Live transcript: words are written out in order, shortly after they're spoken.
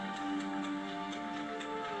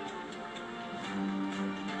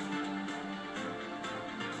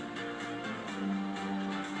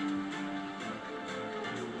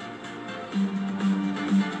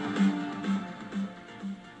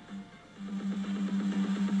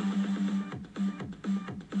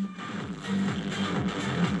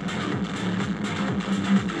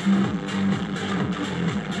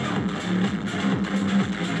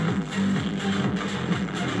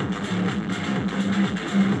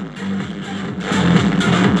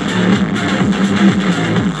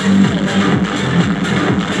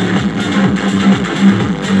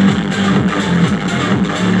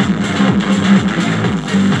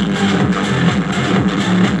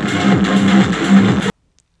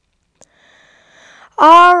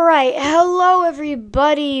Alright, hello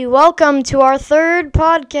everybody. Welcome to our third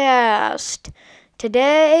podcast.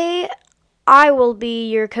 Today, I will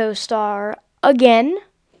be your co-star again.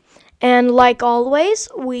 And like always,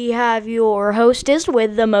 we have your hostess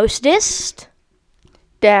with the mostest.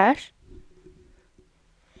 Dash.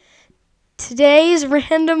 Today's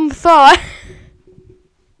random thought.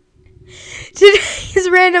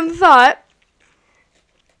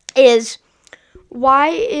 Is, why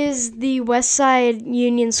is the Westside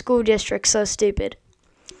Union School District so stupid?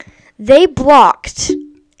 They blocked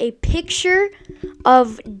a picture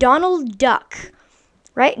of Donald Duck,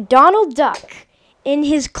 right? Donald Duck in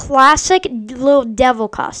his classic little devil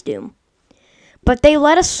costume. But they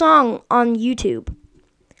let a song on YouTube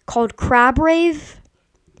called Crab Rave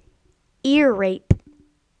Ear Rape.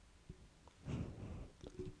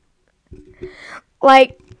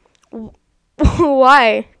 Like,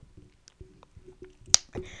 why?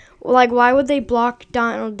 Like, why would they block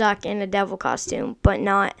Donald Duck in a devil costume, but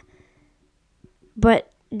not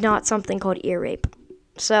something called ear rape?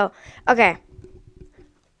 So, okay.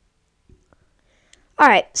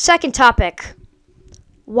 Alright, second topic.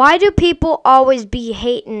 Why do people always be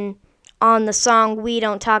hating on the song We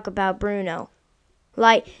Don't Talk About Brouno?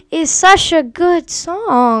 Like, it's such a good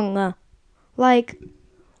song. Like,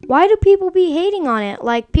 why do people be hating on it?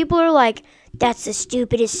 Like, people are like, that's the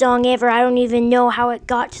stupidest song ever. I don't even know how it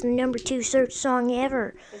got to the number 2 search song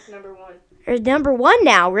ever. It's number 1. It's number 1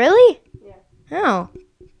 now, really? Yeah. Oh.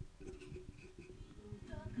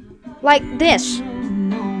 Like this. We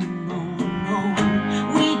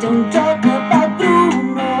don't talk about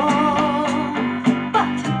Brouno,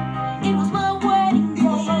 but it was my wedding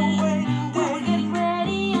day. We were getting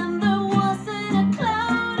ready and there wasn't a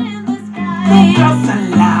cloud in the sky. Just a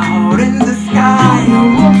cloud in the sky.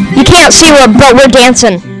 You can't see her, but we're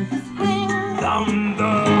dancing. You're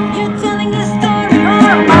telling a story,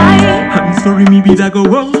 alright. I'm sorry, mi vida go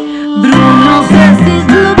on. Brouno says this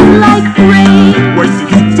looks like rain. Where's the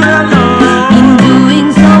guitar? In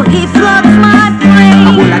doing so, he floods my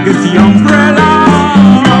brain. Well, I can see umbrella.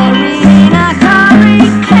 Buried in a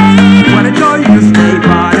hurricane. Wanna join you, stay,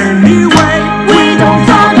 but anyway, We don't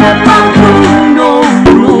talk about Brouno.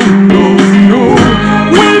 no.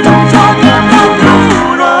 We don't talk about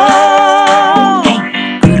Brouno. Hey,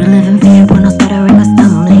 grew to live in fear, Brouno stuttering or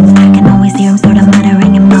stumbling. I can always hear him sort of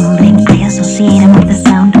muttering and mumbling. I associate him with the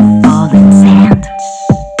sound of falling sand.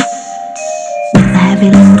 With the heavy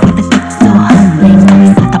load, with the gift so humbling.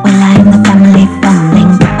 Always left abuela in the family fumbling.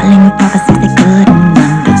 Battling with prophecies they couldn't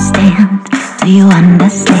understand. Do you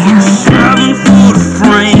understand? 7 foot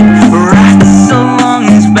frame, rats along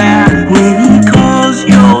his back. When he calls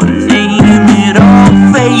your name, it all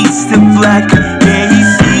fades to black. Yeah, he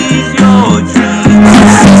sees your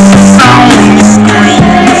dreams. Sound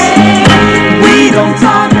screams. We don't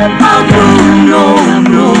talk about Brouno,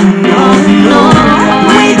 no.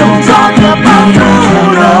 We don't talk about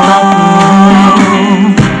Brouno.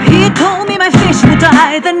 He told me my fish would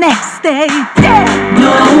die the next day.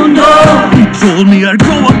 No. He told me I'd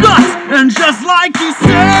grow a gut, and just like he said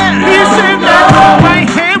that my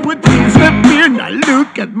hand would disappear. Now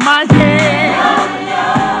look at my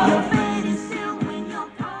head. Your fate is sealed with your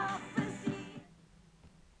prophecy.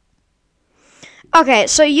 Okay,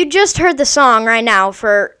 so you just heard the song right now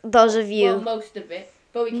for those of you. Well, most of it.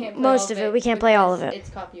 But we can't play Most all of it. We can't play all of because it. It's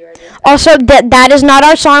copyrighted. Also, that is not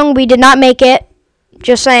our song. We did not make it.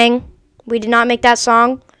 Just saying. We did not make that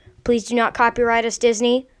song. Please do not copyright us,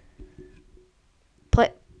 Disney.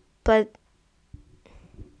 Play.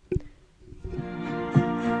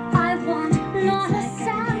 I want not a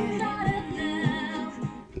sound, not a sound.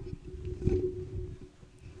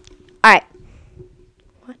 Alright.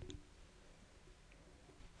 What?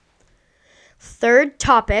 Third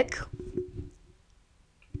topic.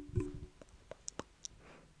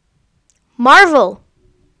 Marvel.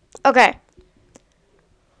 Okay.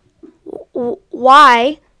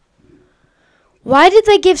 Why did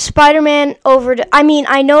they give Spider-Man over to... I mean,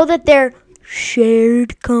 I know that they're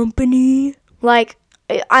shared company. Like,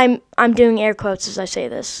 I'm doing air quotes as I say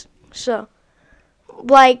this. So,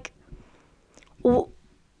 like,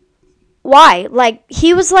 why? Like,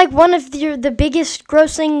 he was like one of the biggest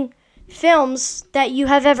grossing films that you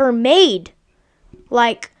have ever made.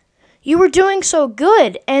 Like, you were doing so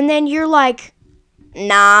good, and then you're like,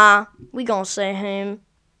 nah, we gonna send him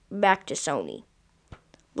back to Sony.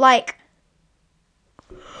 Like,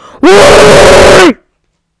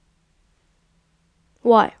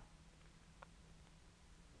 why?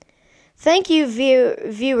 Thank you,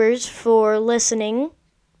 viewers, for listening.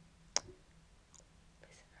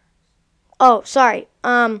 Oh, sorry.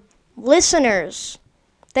 Listeners.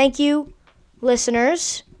 Thank you,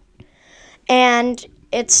 listeners. And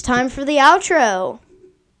it's time for the outro.